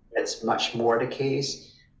physicality. That's much more the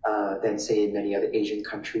case than, say, in many other Asian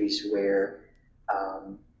countries where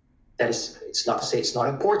it's not to say it's not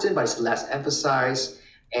important, but it's less emphasized.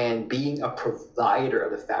 And being a provider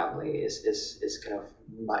of the family is kind of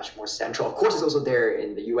much more central. Of course, it's also there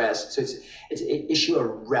in the U.S. So it's an issue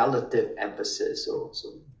of relative emphasis. So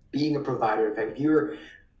being a provider, in fact,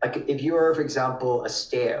 if you're, for example, a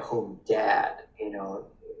stay-at-home dad,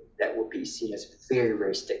 that would be seen as very,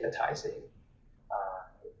 very stigmatizing,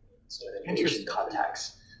 sort of in Asian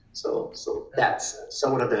context. So that's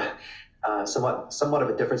somewhat of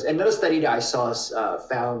a difference. Another study that I saw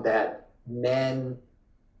found that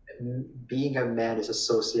being a man is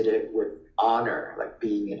associated with honor, like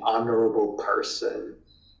being an honorable person.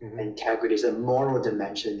 Integrity is a moral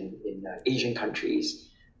dimension in Asian countries,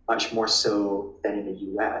 much more so than in the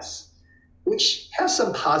U.S., which has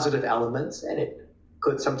some positive elements, and it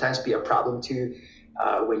could sometimes be a problem too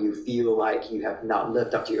when you feel like you have not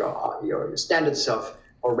lived up to your standards of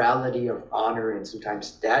morality, of honor, and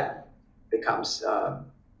sometimes that becomes a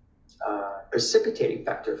precipitating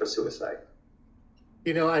factor for suicide.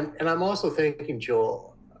 I'm also thinking,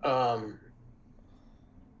 Joel.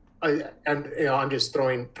 I'm just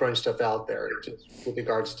throwing stuff out there just with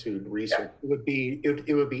regards to research. Yeah.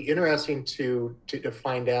 It would be interesting to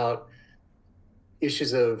find out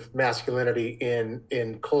issues of masculinity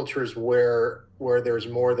in cultures where there's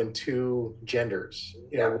more than two genders.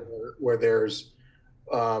 Where there's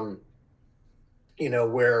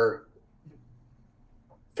where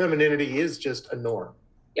femininity is just a norm.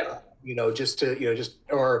 Yeah.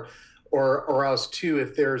 Or else too,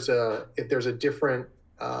 if there's a different,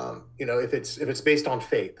 if it's based on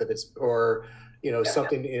faith,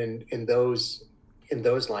 something in those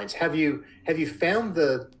lines. Have you found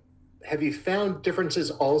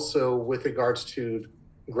differences also with regards to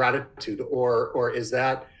gratitude, or is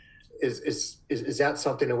that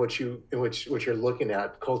something in which you're looking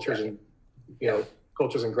at cultures and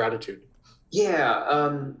cultures and gratitude? Yeah,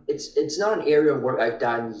 it's not an area of work I've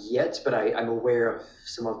done yet, but I'm aware of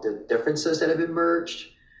some of the differences that have emerged.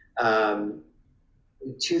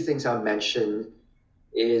 two things I'll mention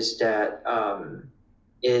is that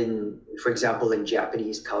for example, in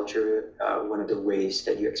Japanese culture, one of the ways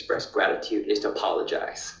that you express gratitude is to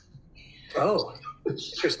apologize. Oh,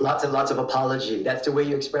 Lots and lots of apology. That's the way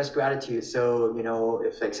you express gratitude. So,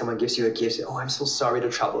 if like someone gives you a gift, say, "Oh, I'm so sorry to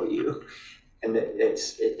trouble you," and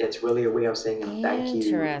it's really a way of saying thank you.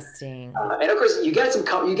 Interesting. And of course, you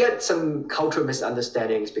get some cultural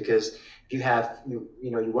misunderstandings because if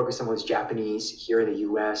you work with someone who's Japanese here in the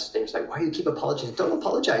U.S., then it's like, why do you keep apologizing? Don't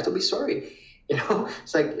apologize. Don't be sorry.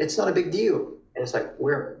 It's like it's not a big deal, and it's like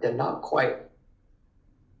they're not quite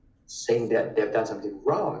saying that they've done something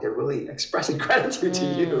wrong. They're really expressing gratitude to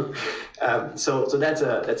you. So that's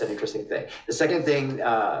an interesting thing. The second thing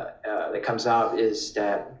that comes out is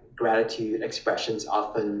that gratitude expressions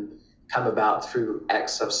often come about through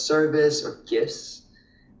acts of service or gifts,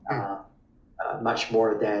 much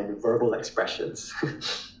more than verbal expressions.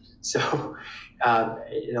 So,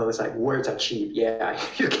 it's like words are cheap. Yeah,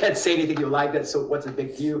 you can't say anything you like that. So what's the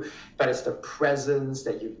big deal? But it's the presents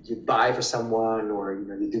that you buy for someone, or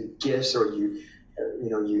you do gifts, or you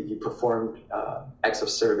perform acts of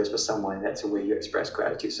service for someone. That's the way you express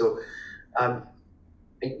gratitude. So, I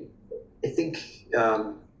think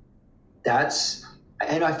that's,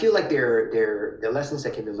 and I feel like they're lessons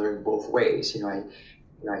that can be learned both ways.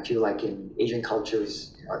 I feel like in Asian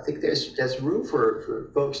cultures, I think there's room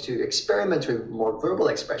for folks to experiment with more verbal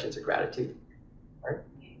expressions of gratitude, right?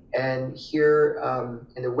 And here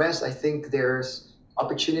in the West, I think there's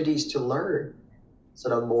opportunities to learn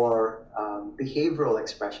sort of more behavioral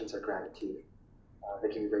expressions of gratitude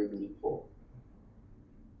that can be very meaningful.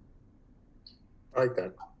 I like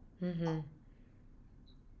that. Mm-hmm.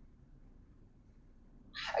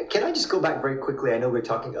 Can I just go back very quickly? I know we were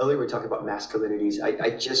talking about masculinities.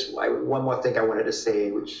 One more thing I wanted to say,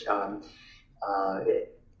 which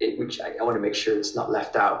which I want to make sure it's not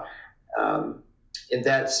left out. And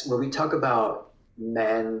that's when we talk about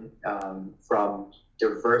men from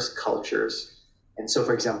diverse cultures. And so,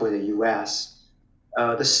 for example, in the U.S.,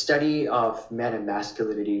 the study of men and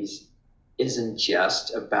masculinities isn't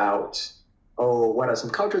just about, what are some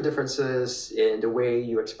cultural differences in the way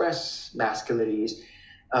you express masculinities.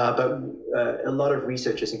 But a lot of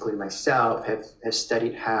researchers, including myself, have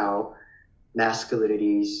studied how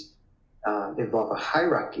masculinities involve a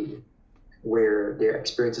hierarchy where there are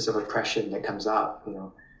experiences of oppression that comes up.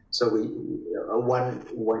 So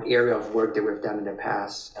one area of work that we've done in the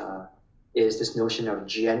past is this notion of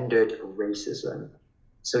gendered racism.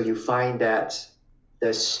 So you find that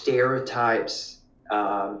the stereotypes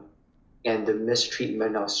and the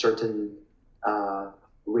mistreatment of certain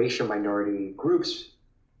racial minority groups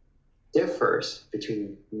differs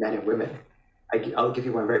between men and women. I'll give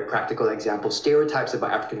you one very practical example. Stereotypes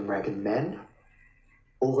about African American men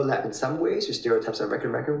overlap in some ways with stereotypes of African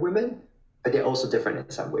American women, but they're also different in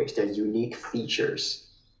some ways. They're unique features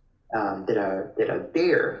that are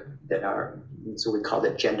there that are, so we call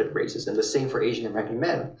that gendered racism. The same for Asian American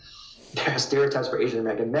men. There are stereotypes for Asian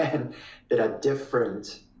American men that are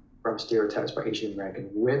different from stereotypes for Asian American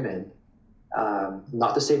women.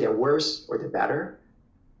 Not to say they're worse or they're better,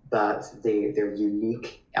 but they're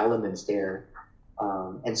unique elements there.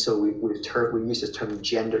 And so we use this term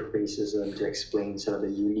gendered racism to explain sort of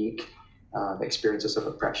the unique experiences of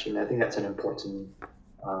oppression. I think that's an important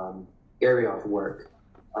area of work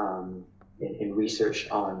in research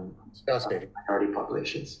on minority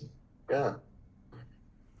populations. Yeah.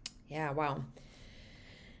 Yeah, wow.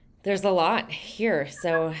 There's a lot here.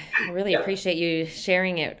 So I really appreciate you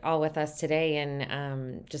sharing it all with us today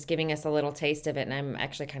and just giving us a little taste of it. And I'm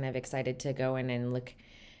actually kind of excited to go in and look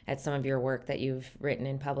at some of your work that you've written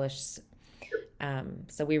and published.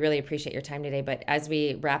 So we really appreciate your time today. But as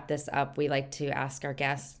we wrap this up, we like to ask our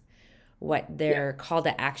guests what their call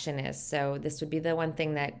to action is. So this would be the one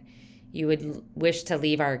thing that you would wish to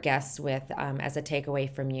leave our guests with as a takeaway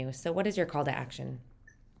from you. So what is your call to action?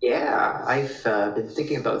 Yeah, I've been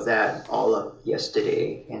thinking about that all of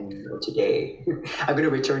yesterday and today. I'm going to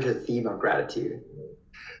return to the theme of gratitude.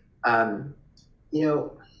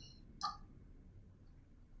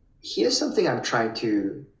 Here's something I'm trying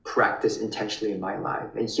to practice intentionally in my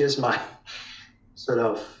life. And here's my sort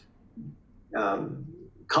of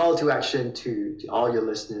call to action to all your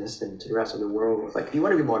listeners and to the rest of the world. Like, if you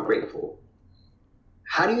want to be more grateful,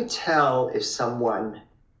 how do you tell if someone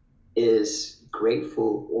is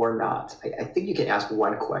grateful or not? I think you can ask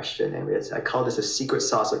one question, and I call this a secret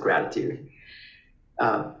sauce of gratitude.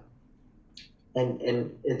 And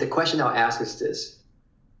the question I'll ask is this: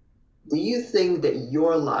 do you think that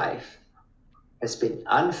your life has been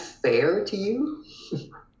unfair to you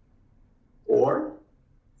or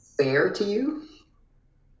fair to you?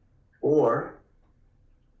 or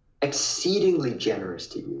exceedingly generous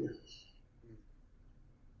to you,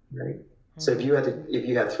 right? So if you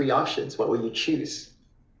had three options, what will you choose?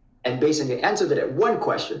 And based on your answer to that one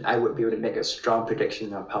question, I would be able to make a strong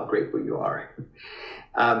prediction of how grateful you are.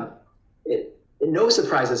 No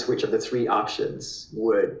surprises which of the three options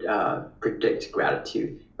would predict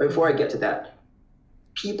gratitude. But before I get to that,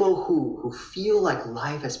 people who feel like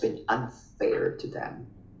life has been unfair to them,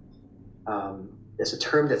 there's a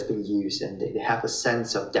term that's been used, and they have a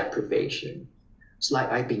sense of deprivation. It's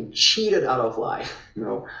like I've been cheated out of life.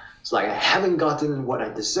 It's like I haven't gotten what I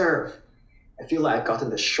deserve. I feel like I've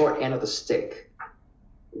gotten the short end of the stick.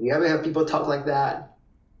 If you ever have people talk like that,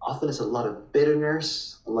 often it's a lot of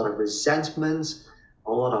bitterness, a lot of resentments,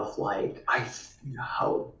 a lot of like,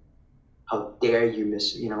 how dare you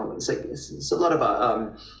miss, it's like, it's a lot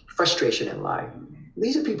of frustration in life.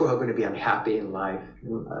 These are people who are going to be unhappy in life,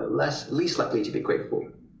 least likely to be grateful.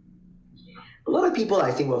 A lot of people,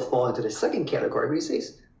 I think, will fall into the second category, where he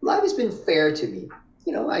says, life has been fair to me.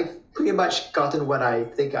 I've pretty much gotten what I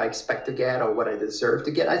think I expect to get or what I deserve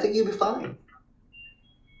to get. I think you'll be fine.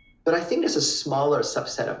 But I think there's a smaller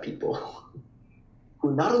subset of people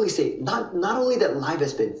who not only say, not only that life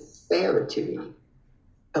has been fair to me,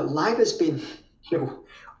 but life has been,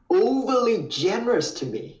 overly generous to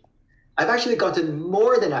me. I've actually gotten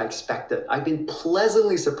more than I expected. I've been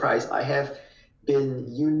pleasantly surprised. I have been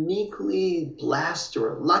uniquely blessed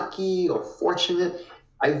or lucky or fortunate.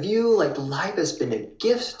 I view like life has been a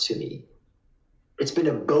gift to me. It's been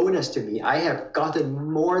a bonus to me. I have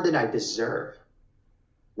gotten more than I deserve.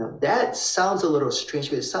 Now that sounds a little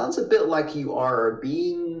strange, because it sounds a bit like you are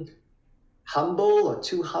being humble or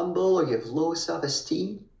too humble, or you have low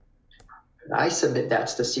self-esteem. I submit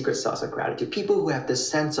that's the secret sauce of gratitude. People who have this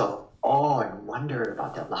sense of awe and wonder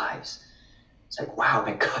about their lives. It's like, wow,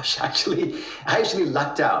 my gosh, I actually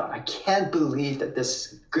lucked out. I can't believe that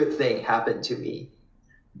this good thing happened to me.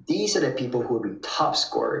 These are the people who will be top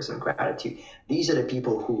scorers in gratitude. These are the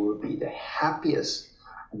people who will be the happiest,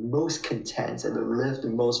 most content, and live the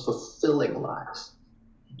most fulfilling lives.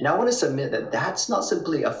 And I want to submit that that's not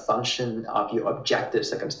simply a function of your objective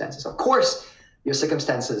circumstances. Of course, your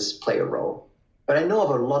circumstances play a role. But I know of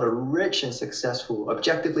a lot of rich and successful,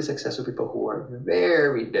 objectively successful people who are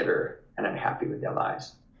very bitter and unhappy with their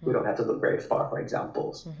lives. We don't have to look very far for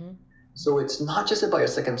examples. Mm-hmm. So it's not just about your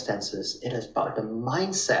circumstances, it is about the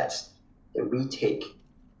mindset that we take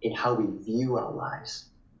in how we view our lives.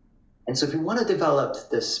 And so if you want to develop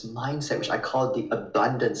this mindset, which I call the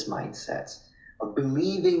abundance mindset, of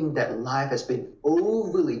believing that life has been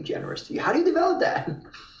overly generous to you, how do you develop that?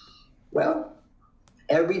 Well,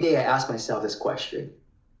 every day I ask myself this question: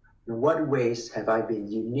 in what ways have I been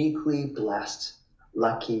uniquely blessed,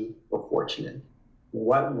 lucky, or fortunate? In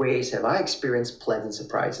what ways have I experienced pleasant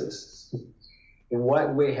surprises? In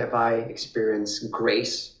what way have I experienced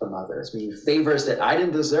grace from others, meaning favors that I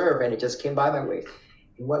didn't deserve and it just came by my way?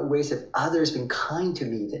 In what ways have others been kind to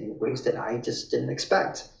me in ways that I just didn't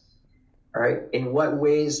expect? All right. In what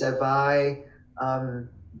ways have I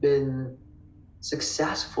been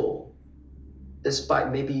successful,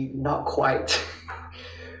 despite maybe not quite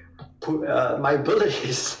my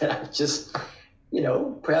abilities? Just,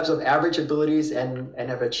 perhaps of average abilities and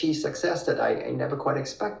have achieved success that I never quite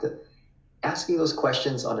expected. Asking those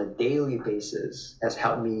questions on a daily basis has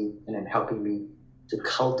helped me and helping me to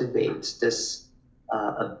cultivate this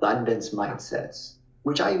abundance mindset,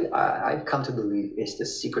 which I've come to believe is the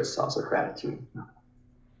secret sauce of gratitude.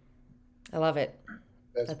 I love it.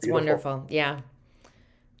 That's wonderful. Yeah.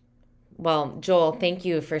 Well, Joel, thank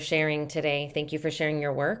you for sharing today. Thank you for sharing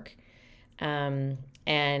your work. And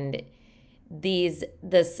this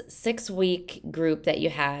 6-week group that you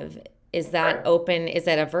have, is that open? Is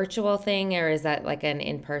that a virtual thing, or is that like an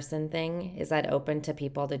in-person thing? Is that open to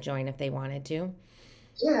people to join if they wanted to?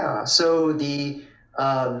 Yeah. So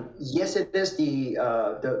yes, it is.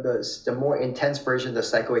 The more intense version, the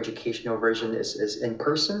psychoeducational version is in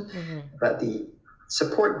person, mm-hmm. but the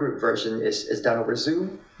support group version is done over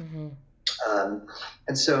Zoom. Mm-hmm.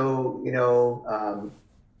 And so,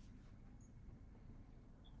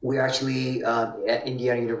 we actually, at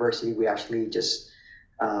Indiana University, we actually just,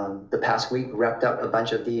 the past week, wrapped up a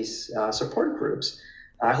bunch of these support groups.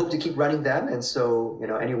 I hope to keep running them. And so,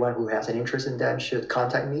 anyone who has an interest in them should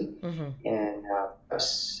contact me. Mm-hmm. And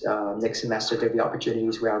next semester, there'll be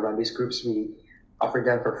opportunities where I run these groups. We offer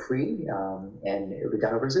them for free, and it'll be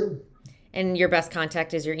done over Zoom. And your best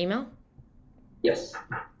contact is your email? Yes.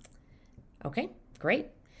 Okay, great.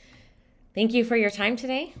 Thank you for your time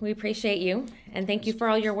today. We appreciate you. And thank you for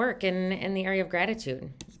all your work in the area of gratitude.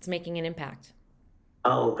 It's making an impact.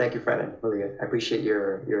 Oh, thank you, Fred. Really, I appreciate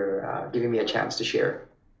your giving me a chance to share.